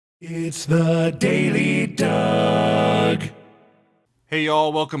It's the Daily Doug. Hey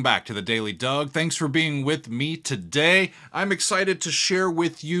y'all, welcome back to the Daily Doug. Thanks for being with me today. I'm excited to share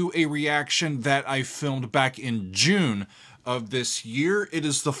with you a reaction that I filmed back in June of this year. It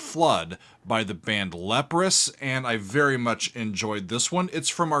is The Flood by the band Leprous, and I very much enjoyed this one. It's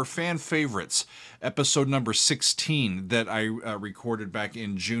from our fan favorites, episode number 16 that I recorded back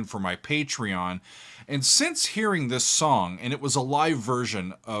in June for my Patreon. And since hearing this song, and it was a live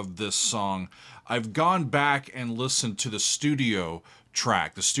version of this song, I've gone back and listened to the studio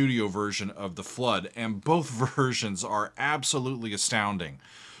track, the studio version of The Flood, and both versions are absolutely astounding,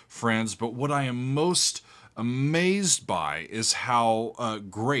 friends. But what I am most amazed by is how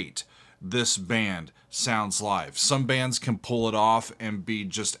great this band sounds live. Some bands can pull it off and be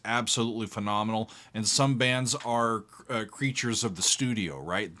just absolutely phenomenal, and some bands are creatures of the studio,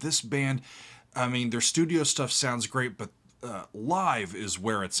 right? This band, I mean, their studio stuff sounds great, but live is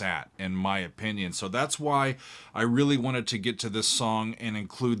where it's at, in my opinion. So that's why I really wanted to get to this song and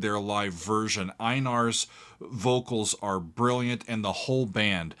include their live version. Einar's vocals are brilliant, and the whole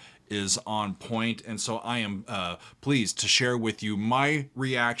band is on point. And so I am pleased to share with you my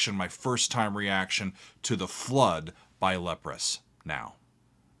reaction, my first time reaction to The Flood by Leprous now.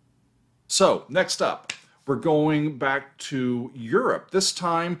 So next up, we're going back to Europe. This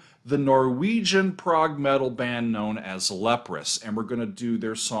time, the Norwegian prog metal band known as Leprous, and we're going to do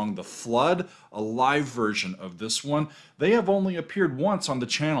their song The Flood, a live version of this one. They have only appeared once on the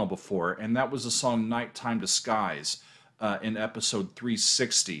channel before, and that was the song Nighttime Disguise in episode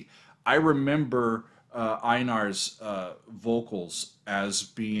 360. I remember Einar's vocals as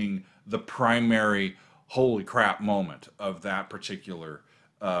being the primary holy crap moment of that particular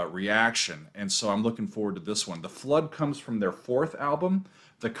reaction, and so I'm looking forward to this one. The Flood comes from their fourth album,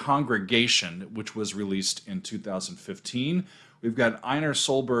 The Congregation, which was released in 2015. We've got Einar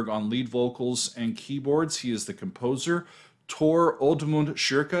Solberg on lead vocals and keyboards. He is the composer. Tor Oddmund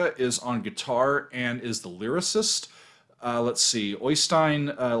Schirka is on guitar and is the lyricist. Let's see,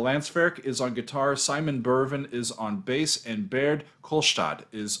 Øystein Landsverk is on guitar, Simon Berven is on bass, and Baird Kolstad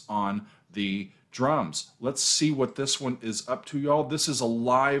is on the drums. Let's see what this one is up to, y'all. This is a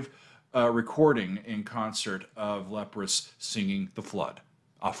live recording in concert of Leprous singing The Flood.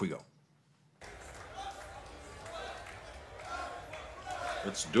 Off we go.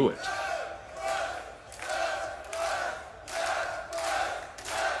 Let's do it.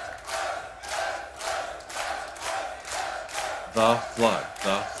 The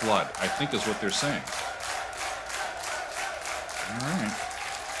flood, I think is what they're saying. All right.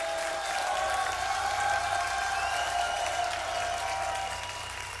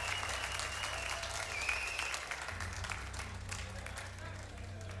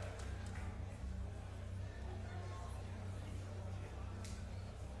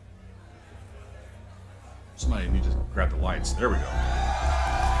 Somebody need to grab the lights. There we go.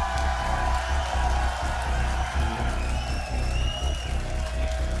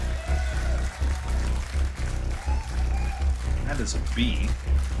 That is a B.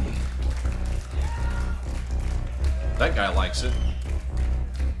 That guy likes it.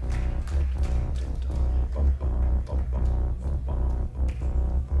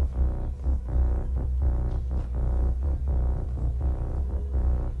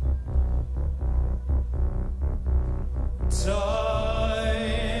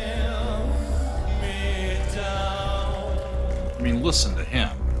 I mean, listen to him.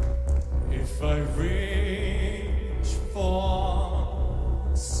 If I reach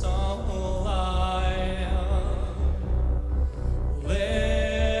for sunlight, lift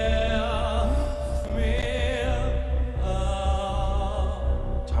me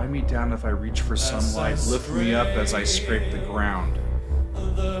up. Tie me down if I reach for sunlight, lift me up as I scrape the ground.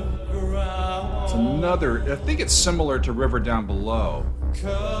 It's another, I think it's similar to River Down Below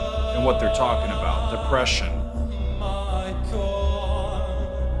and what they're talking about, depression.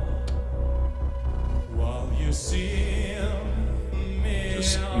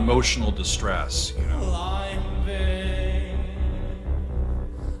 Just emotional distress, you know.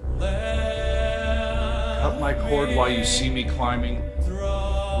 Cut my cord while you see me climbing.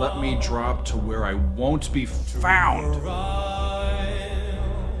 Let me drop to where I won't be found.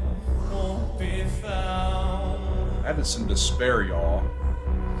 That is some despair, y'all.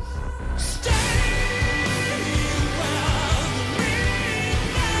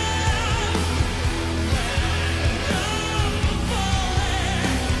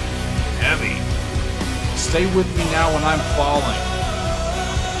 Heavy. Stay with me now when I'm falling.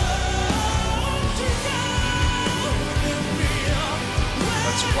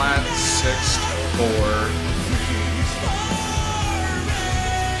 That's flat 6, 4.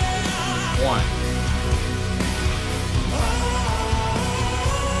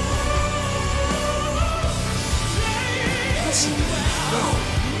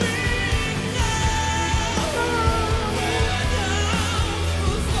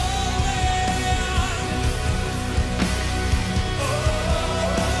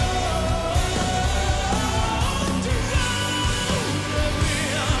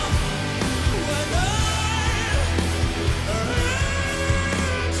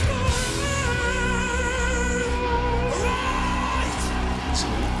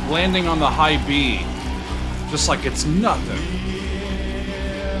 landing on the high B, just like it's nothing.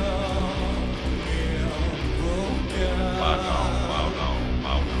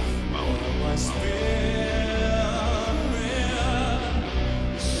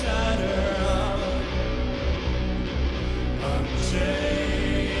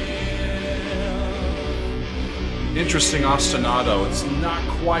 Interesting ostinato. It's not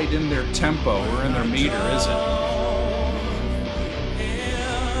quite in their tempo or in their meter, is it?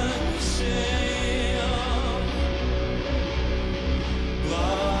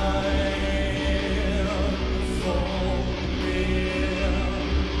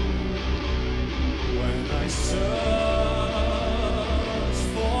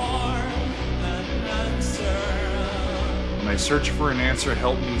 When I search for an answer,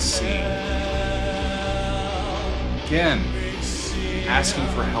 help me see. Again, asking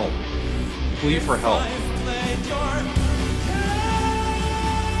for help. Plea for help.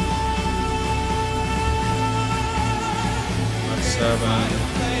 That's 7.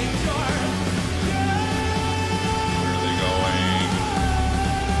 Where are they going?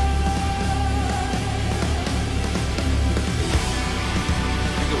 I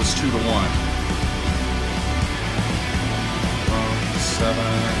think it was 2 to 1. 7.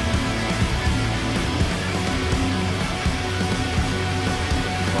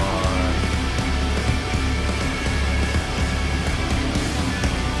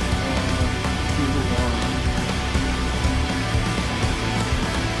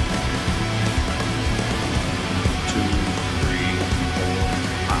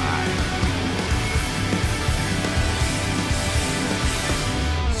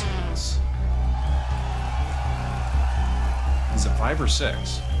 Is it 5 or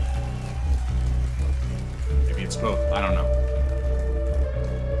 6? Maybe it's both. I don't know.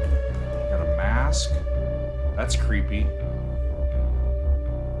 Got a mask. That's creepy.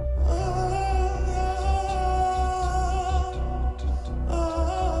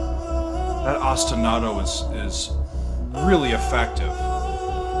 That ostinato is really effective.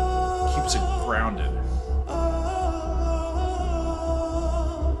 Keeps it grounded.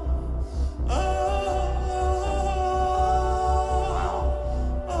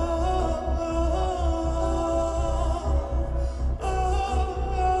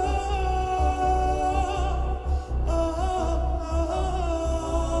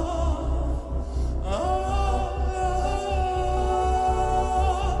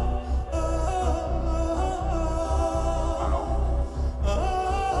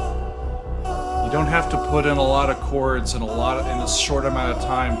 You don't have to put in a lot of chords and in a short amount of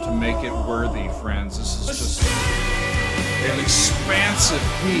time to make it worthy, friends. This is just an expansive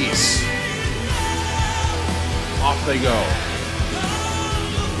piece. Off they go.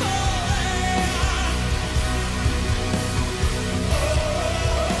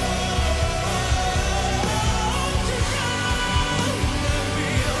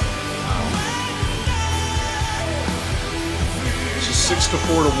 It's just 6 to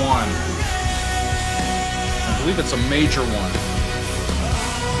 4 to 1. I believe it's a major one.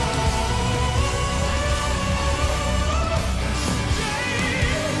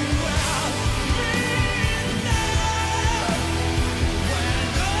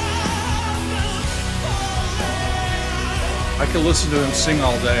 I could listen to him sing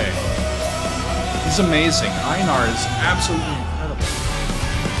all day. He's amazing. Einar is absolutely incredible.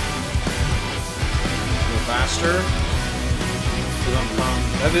 A little faster.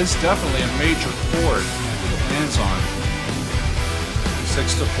 That is definitely a major chord. Lands on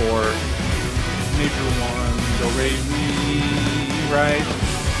 6 to 4, major 1, do re mi, right?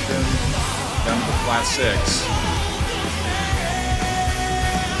 Then down to flat 6.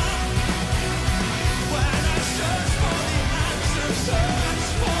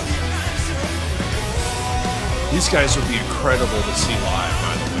 These guys would be incredible to see live,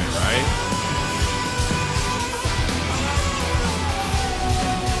 by the way, right?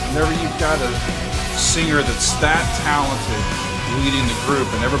 Whenever you've got a singer that's that talented leading the group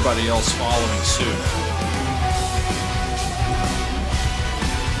and everybody else following suit.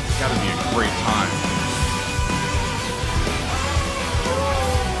 It's gotta be a great time.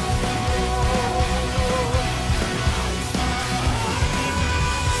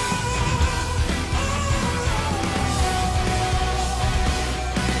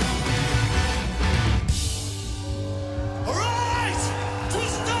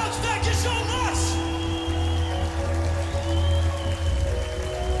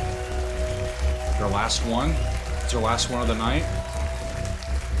 Their last one. It's their last one of the night.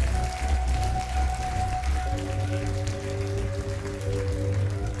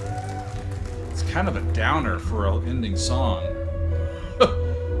 It's kind of a downer for an ending song.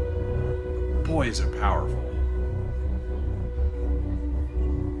 boy, is it powerful.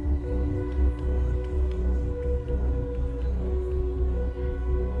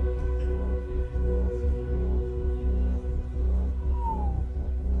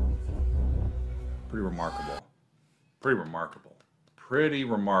 Pretty remarkable. Pretty remarkable. Pretty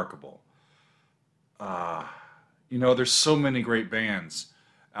remarkable. You know, there's so many great bands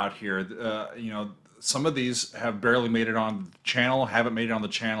out here. You know, some of these have barely made it on the channel, haven't made it on the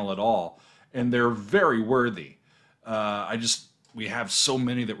channel at all, and they're very worthy. We have so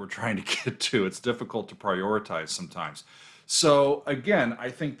many that we're trying to get to. It's difficult to prioritize sometimes. So again, I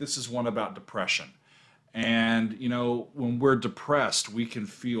think this is one about depression. And, you know, when we're depressed, we can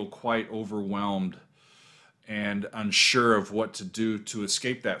feel quite overwhelmed and unsure of what to do to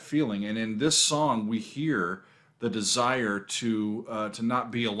escape that feeling. And in this song, we hear the desire to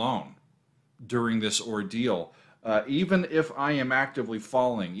not be alone during this ordeal. Even if I am actively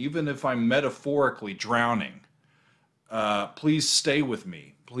falling, even if I'm metaphorically drowning, please stay with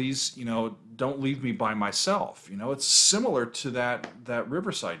me. Please, you know, don't leave me by myself. You know, it's similar to that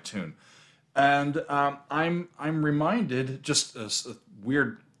Riverside tune. And I'm reminded, just a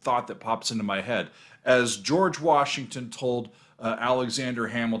weird thought that pops into my head, as George Washington told Alexander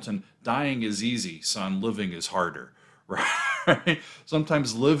Hamilton, dying is easy, son, living is harder, right?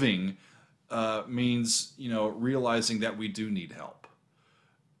 Sometimes living means, you know, realizing that we do need help.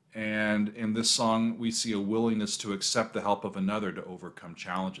 And in this song, we see a willingness to accept the help of another to overcome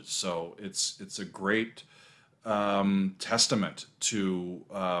challenges. So it's a great testament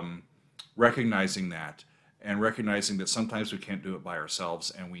to recognizing that, and recognizing that sometimes we can't do it by ourselves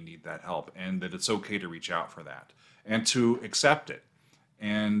and we need that help, and that it's okay to reach out for that and to accept it,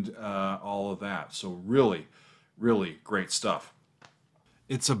 and all of that. So really, really great stuff.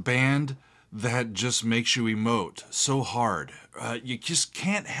 It's a band that just makes you emote so hard. You just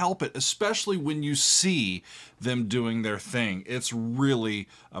can't help it, especially when you see them doing their thing. It's really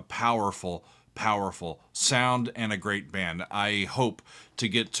a powerful sound and a great band. I hope to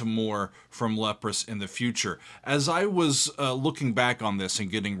get to more from Leprous in the future. As I was looking back on this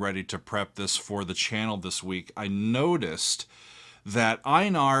and getting ready to prep this for the channel this week, I noticed that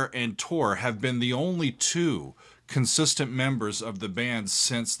Einar and Tor have been the only two consistent members of the band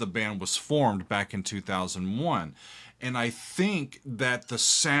since the band was formed back in 2001. And I think that the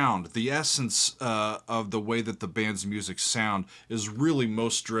sound, the essence of the way that the band's music sound is really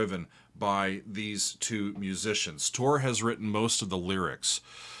most driven by these two musicians. Tor has written most of the lyrics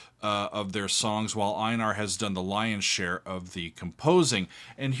of their songs, while Einar has done the lion's share of the composing.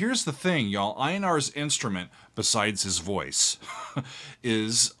 And here's the thing, y'all. Einar's instrument, besides his voice,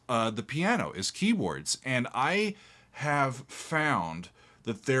 is the piano, is keyboards. And I have found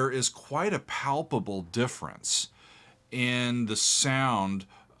that there is quite a palpable difference in the sound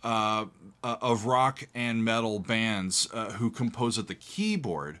of rock and metal bands who compose at the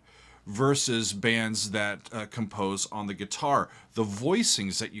keyboard versus bands that compose on the guitar. The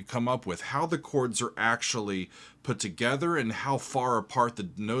voicings that you come up with, how the chords are actually put together and how far apart the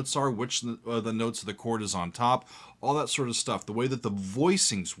notes are, which the notes of the chord is on top, all that sort of stuff. The way that the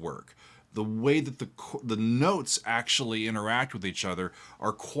voicings work, the way that the notes actually interact with each other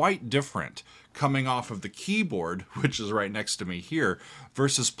are quite different coming off of the keyboard, which is right next to me here,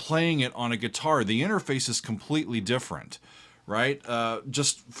 versus playing it on a guitar. The interface is completely different, right?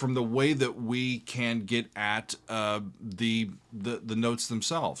 Just from the way that we can get at the notes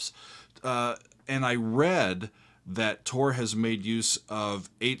themselves. And I read that Tor has made use of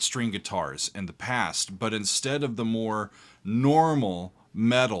 8-string guitars in the past, but instead of the more normal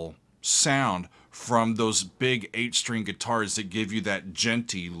metal sound from those big 8-string guitars that give you that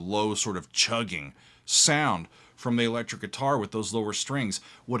genty, low sort of chugging sound from the electric guitar with those lower strings,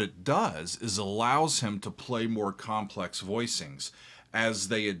 what it does is allows him to play more complex voicings as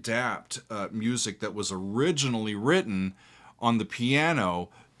they adapt music that was originally written on the piano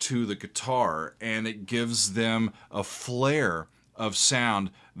to the guitar, and it gives them a flair of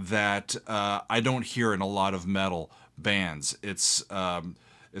sound that I don't hear in a lot of metal bands. It's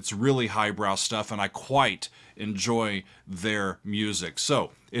really highbrow stuff, and I quite enjoy their music.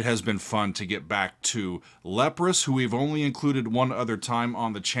 So it has been fun to get back to Leprous, who we've only included one other time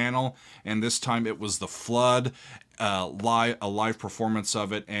on the channel, and this time it was The Flood, a live performance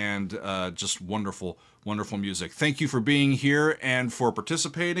of it, and just wonderful, wonderful music. Thank you for being here and for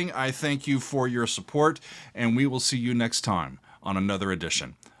participating. I thank you for your support, and we will see you next time on another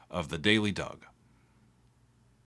edition of The Daily Doug.